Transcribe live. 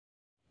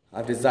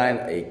I've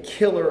designed a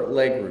killer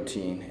leg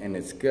routine, and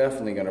it's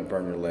definitely gonna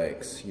burn your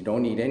legs. You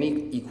don't need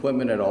any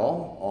equipment at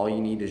all. All you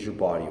need is your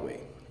body weight.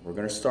 We're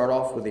gonna start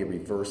off with a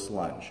reverse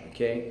lunge,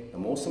 okay? The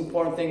most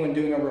important thing when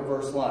doing a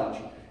reverse lunge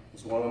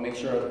is we wanna make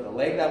sure that the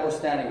leg that we're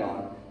standing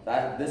on,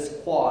 that this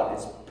quad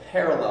is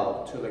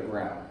parallel to the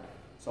ground.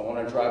 So I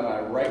wanna drive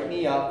my right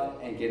knee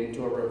up and get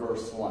into a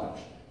reverse lunge.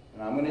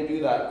 And I'm gonna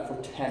do that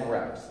for 10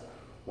 reps.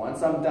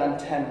 Once I'm done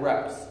 10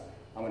 reps,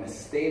 I'm going to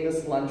stay in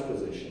this lunge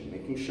position,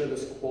 making sure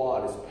this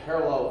quad is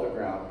parallel with the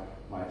ground,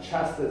 my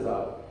chest is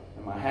up,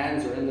 and my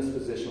hands are in this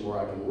position where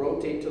I can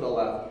rotate to the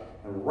left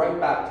and right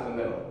back to the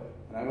middle.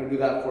 And I'm going to do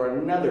that for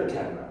another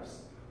 10 reps.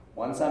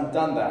 Once I'm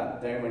done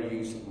that, then I'm going to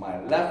use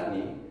my left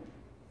knee,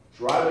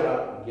 drive it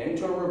up, get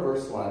into a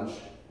reverse lunge,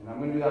 and I'm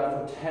going to do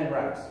that for 10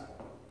 reps.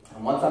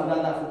 And once I'm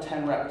done that for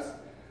 10 reps,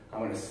 I'm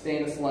going to stay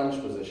in this lunge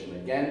position.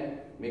 Again,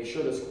 make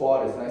sure this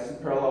quad is nice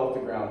and parallel with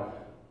the ground,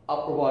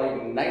 upper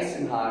body nice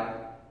and high,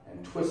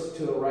 and twist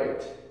to the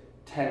right,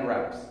 10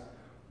 reps.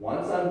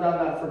 Once I'm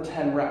done that for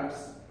 10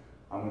 reps,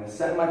 I'm gonna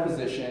set my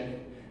position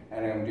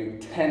and I'm gonna do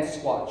 10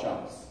 squat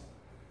jumps.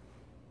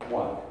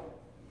 1.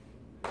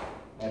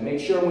 And make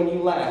sure when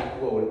you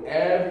land, load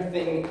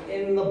everything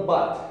in the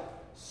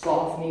butt,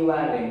 soft knee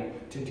landing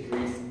to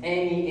decrease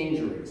any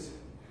injuries.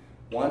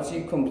 Once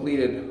you've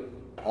completed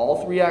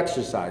all 3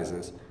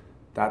 exercises,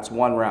 that's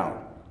 1 round.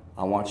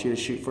 I want you to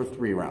shoot for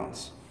 3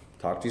 rounds.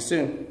 Talk to you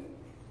soon.